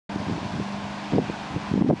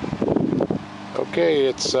Okay,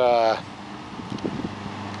 it's July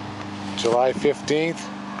 15th.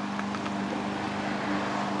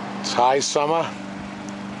 It's high summer.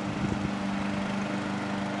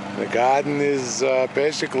 The garden is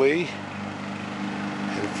basically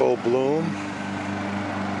in full bloom.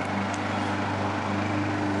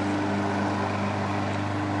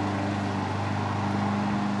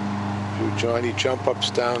 A few Johnny jump ups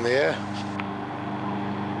down there.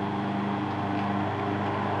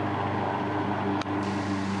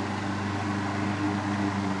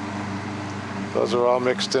 Those are all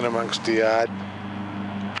mixed in amongst the yard,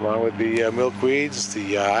 along with the milkweeds.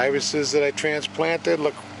 The irises that I transplanted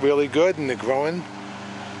look really good and they're growing.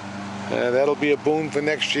 That'll be a boon for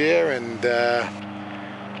next year. And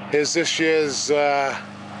here's this year's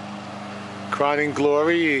crowning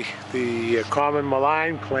glory, the common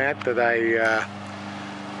mullein plant that I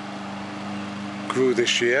grew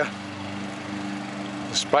this year.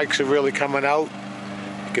 The spikes are really coming out.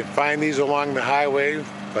 You can find these along the highway,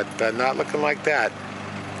 but not looking like that.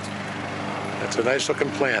 That's a nice looking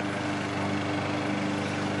plant.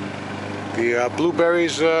 The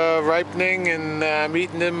blueberries are ripening, and I'm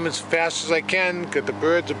eating them as fast as I can because the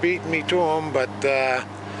birds are beating me to them, but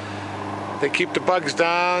they keep the bugs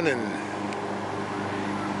down and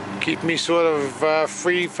keep me sort of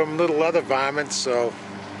free from little other varmints, so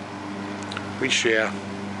we share.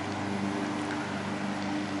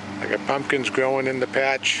 I got pumpkins growing in the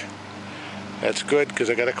patch. That's good because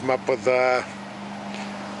I got to come up with 10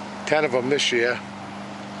 of them this year.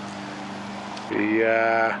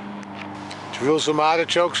 The Jerusalem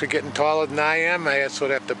artichokes are getting taller than I am. I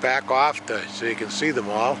sort of have to back off so you can see them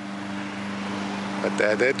all. But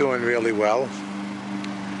they're doing really well.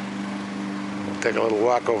 We'll take a little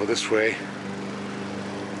walk over this way.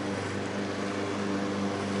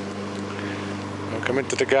 I'll come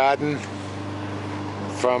into the garden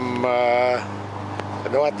from the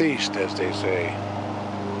northeast, as they say,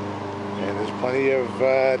 and there's plenty of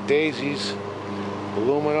daisies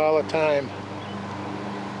blooming all the time.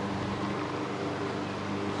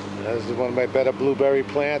 This is one of my better blueberry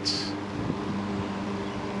plants,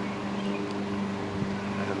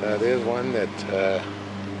 and there's one that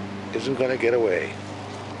isn't going to get away.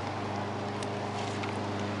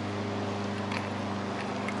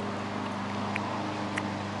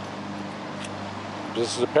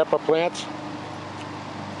 This is a pepper plant.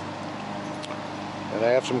 And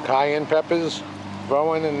I have some cayenne peppers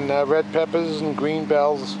growing, and red peppers and green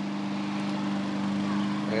bells.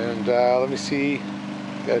 And let me see,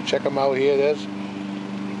 gotta check them out here.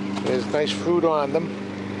 There's nice fruit on them.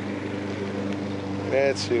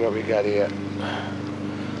 Let's see what we got here.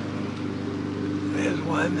 There's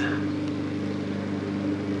one.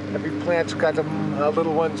 Every plant's got them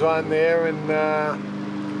little ones on there, and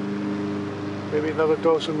maybe another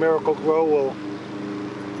dose of Miracle-Gro will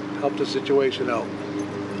help the situation out.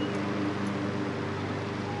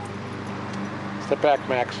 Step back,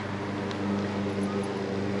 Max.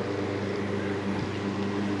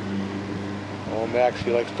 Oh, Max,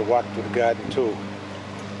 he likes to walk through the garden too.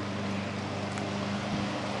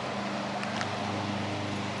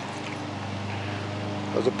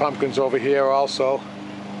 Those are pumpkins over here also.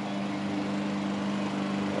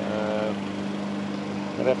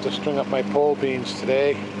 I'm gonna have to string up my pole beans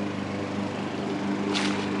today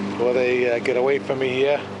before they get away from me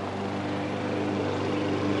here.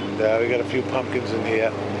 We got a few pumpkins in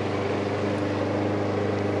here.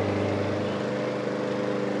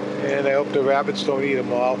 And I hope the rabbits don't eat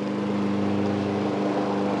them all.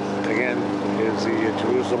 Again, here's the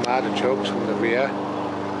Jerusalem artichokes from the rear.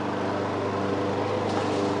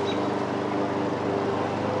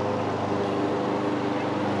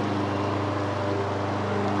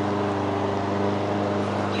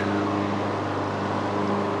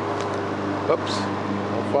 Oops,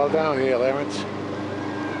 don't fall down here, Lawrence.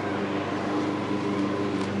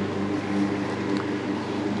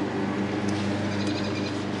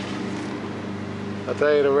 I'll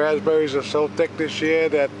tell you, the raspberries are so thick this year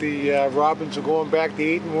that the robins are going back to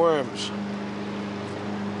eating worms.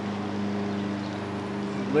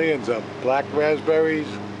 Millions of black raspberries,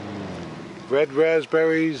 red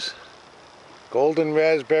raspberries, golden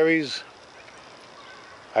raspberries.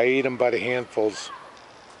 I eat them by the handfuls.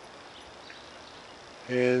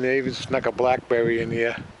 And they even snuck a blackberry in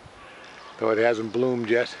here, though it hasn't bloomed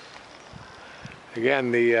yet.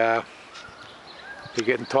 Again, they're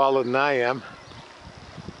getting taller than I am.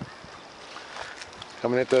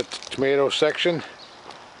 Coming into the tomato section,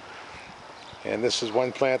 and this is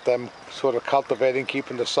one plant I'm sort of cultivating,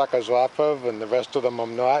 keeping the suckers off of, and the rest of them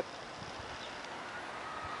I'm not.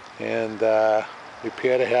 And we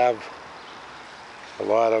appear to have A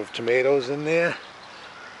lot of tomatoes in there.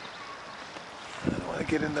 I don't want to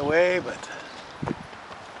get in the way, but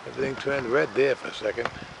everything turned red there for a second.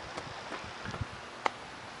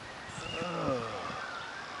 Oh.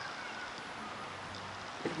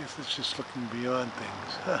 I guess it's just looking beyond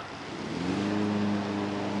things. Huh.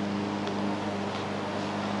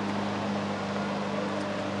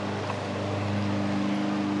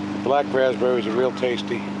 The black raspberries are real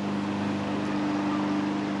tasty.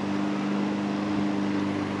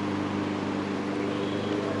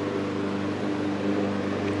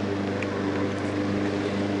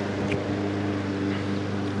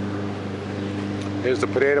 Here's the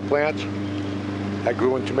potato plants I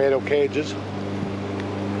grew in tomato cages.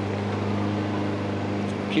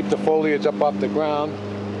 Keep the foliage up off the ground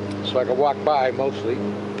so I can walk by mostly.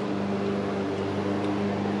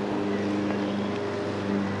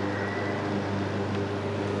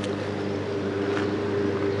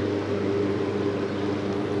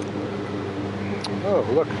 Oh,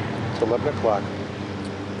 look, it's 11 o'clock.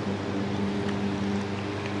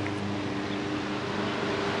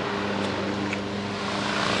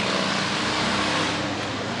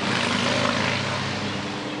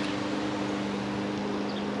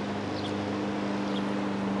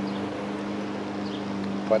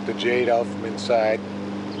 Put the jade out from inside.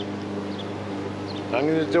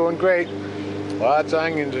 Onions are doing great. Lots of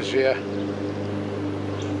onions this year.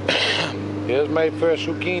 Here's my first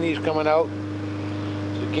zucchinis coming out.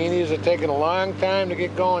 Zucchinis are taking a long time to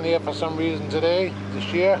get going here for some reason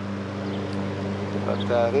this year.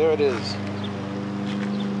 But there it is.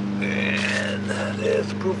 And there's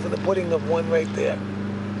the proof of the pudding of one right there.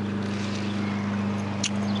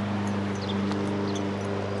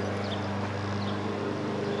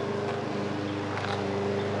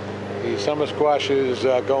 The summer squash is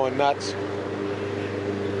going nuts,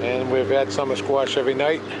 and we've had summer squash every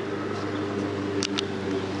night.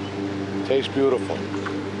 Tastes beautiful.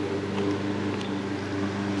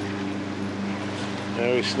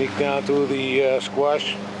 And we sneak down through the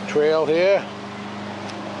squash trail here.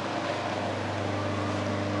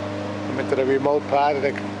 I'm into the remote part of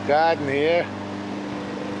the garden here.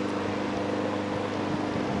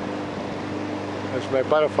 There's my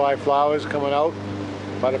butterfly flowers coming out.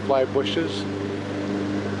 Butterfly bushes.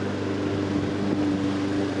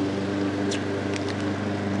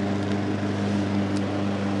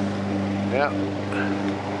 Yeah.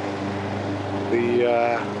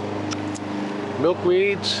 The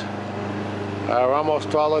milkweeds are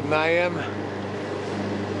almost taller than I am.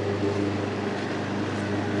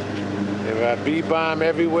 There are bee balm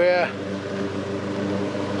everywhere.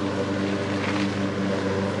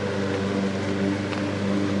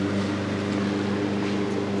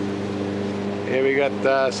 Here we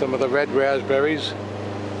got some of the red raspberries,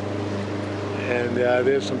 and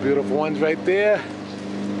there's some beautiful ones right there,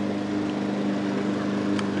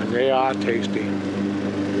 and they are tasty.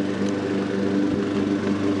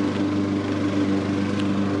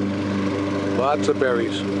 Lots of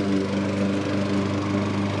berries.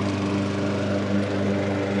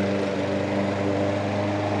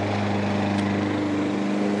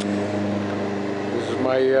 This is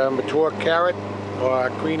my mature carrot, or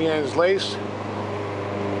Queen Anne's lace.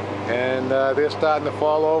 And they're starting to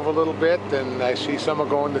fall over a little bit, and I see some are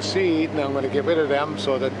going to seed, and I'm going to get rid of them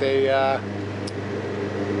so that they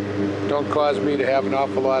don't cause me to have an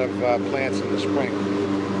awful lot of plants in the spring.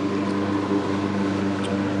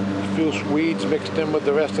 A few weeds mixed in with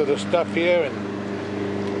the rest of the stuff here,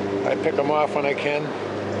 and I pick them off when I can.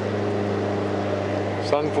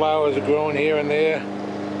 Sunflowers are growing here and there.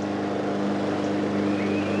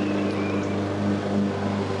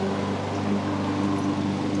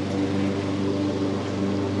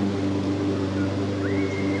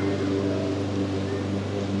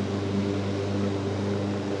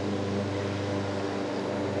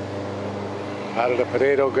 Out of the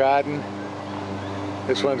potato garden.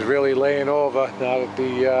 This one's really laying over now that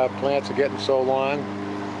the plants are getting so long.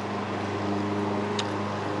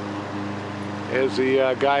 There's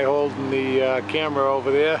the guy holding the camera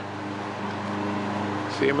over there.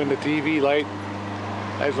 See him in the TV light.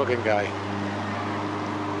 Nice looking guy.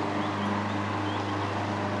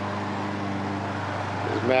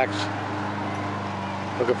 There's Max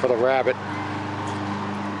looking for the rabbit.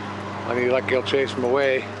 Any luck he'll chase him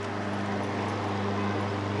away.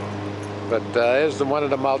 But there's one of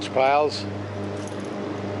the mulch piles.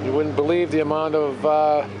 You wouldn't believe the amount of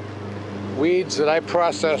weeds that I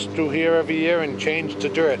process through here every year and change to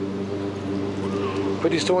dirt.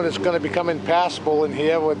 Pretty soon it's going to become impassable in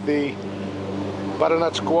here with the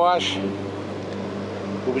butternut squash.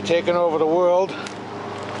 We'll be taking over the world.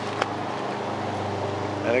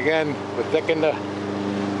 And again, we're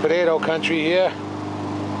potato country here.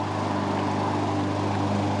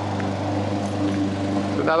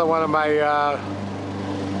 It's another one of my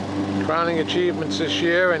crowning achievements this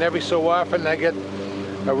year, and every so often I get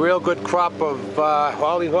a real good crop of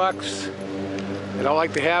hollyhocks. I don't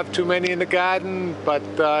like to have too many in the garden, but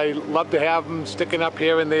I love to have them sticking up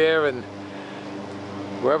here and there, and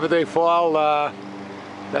wherever they fall,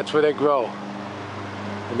 that's where they grow.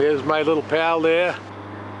 And there's my little pal there.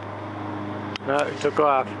 He took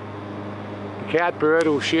off. The catbird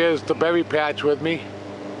who shares the berry patch with me.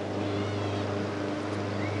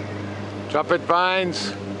 Trumpet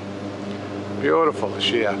vines, beautiful this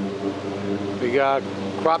year. We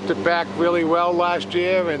cropped it back really well last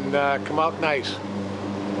year and come out nice.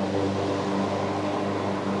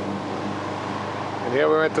 And here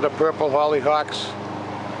we're into the purple hollyhocks.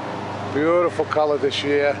 Beautiful color this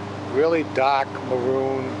year, really dark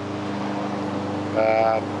maroon,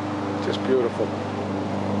 just beautiful.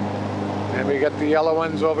 And we got the yellow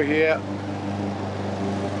ones over here.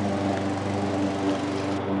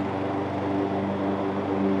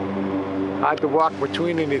 Hard to walk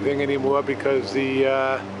between anything anymore because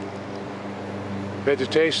the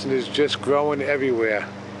vegetation is just growing everywhere.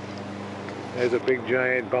 There's a big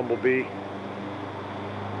giant bumblebee.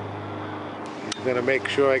 He's going to make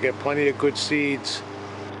sure I get plenty of good seeds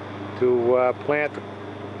to plant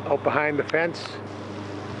out behind the fence.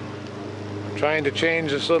 I'm trying to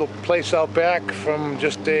change this little place out back from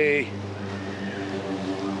just a,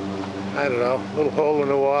 I don't know, little hole in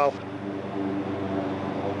the wall.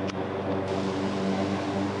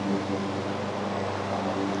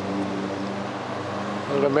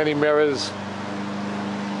 One of the many mirrors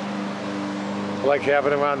I like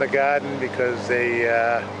having around the garden because they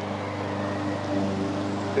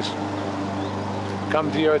just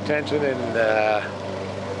come to your attention and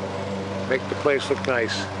make the place look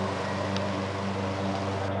nice.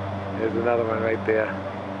 There's another one right there.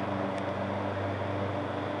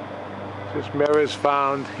 Just mirrors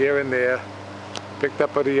found here and there, picked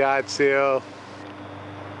up at a yard sale.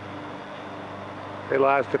 They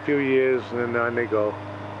last a few years and then on they go.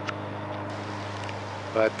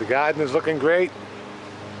 But the garden is looking great.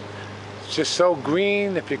 It's just so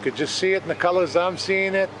green. If you could just see it in the colors I'm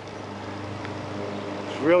seeing it.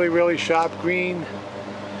 It's really, really sharp green.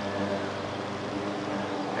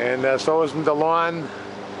 And so isn't the lawn,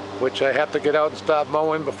 which I have to get out and start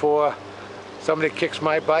mowing before somebody kicks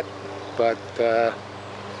my butt. But I'm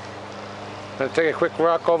going to take a quick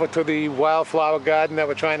walk over to the wildflower garden that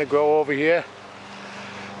we're trying to grow over here.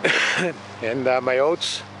 And my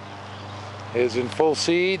oats is in full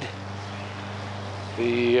seed.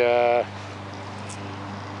 The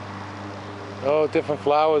different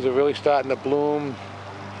flowers are really starting to bloom.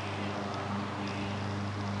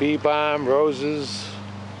 Bee balm, roses,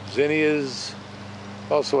 zinnias,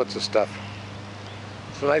 all sorts of stuff.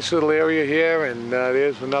 It's a nice little area here, and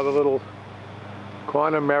there's another little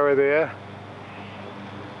corner mirror there.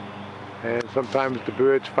 And sometimes the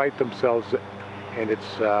birds fight themselves, and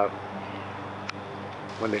it's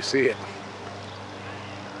when they see it.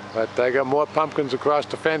 But I got more pumpkins across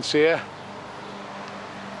the fence here,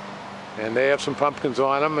 and they have some pumpkins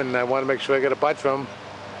on them, and I want to make sure I get a bite from them.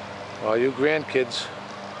 All you grandkids.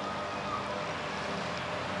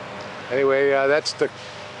 Anyway, that's the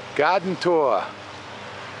garden tour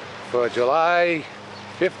for July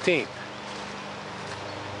 15th.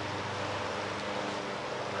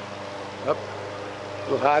 Up, a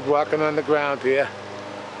little hard walking on the ground here.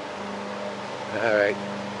 All right.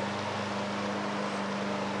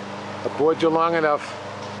 I bored you long enough,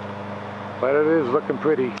 but it is looking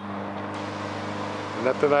pretty.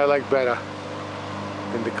 Nothing I like better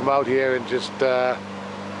than to come out here and just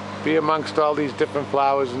be amongst all these different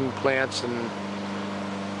flowers and plants and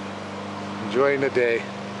enjoying the day.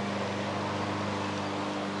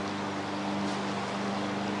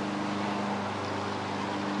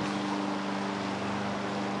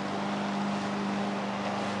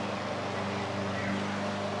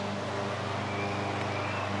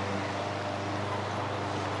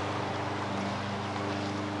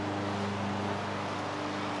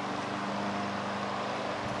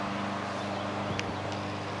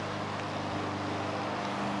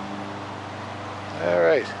 All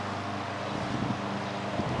right.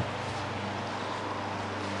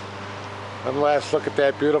 One last look at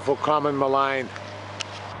that beautiful common mullein.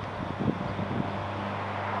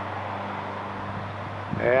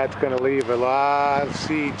 That's going to leave a lot of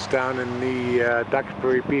seeds down in the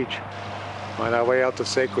Duxbury Beach on our way out to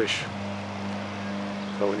Saquish.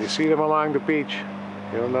 So when you see them along the beach,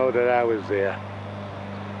 you'll know that I was there.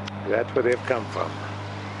 That's where they've come from.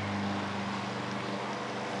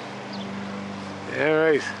 All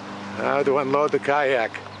right, now to unload the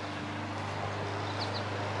kayak.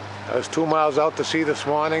 I was 2 miles out to sea this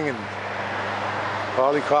morning and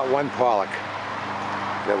only caught one pollock.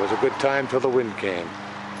 That was a good time till the wind came.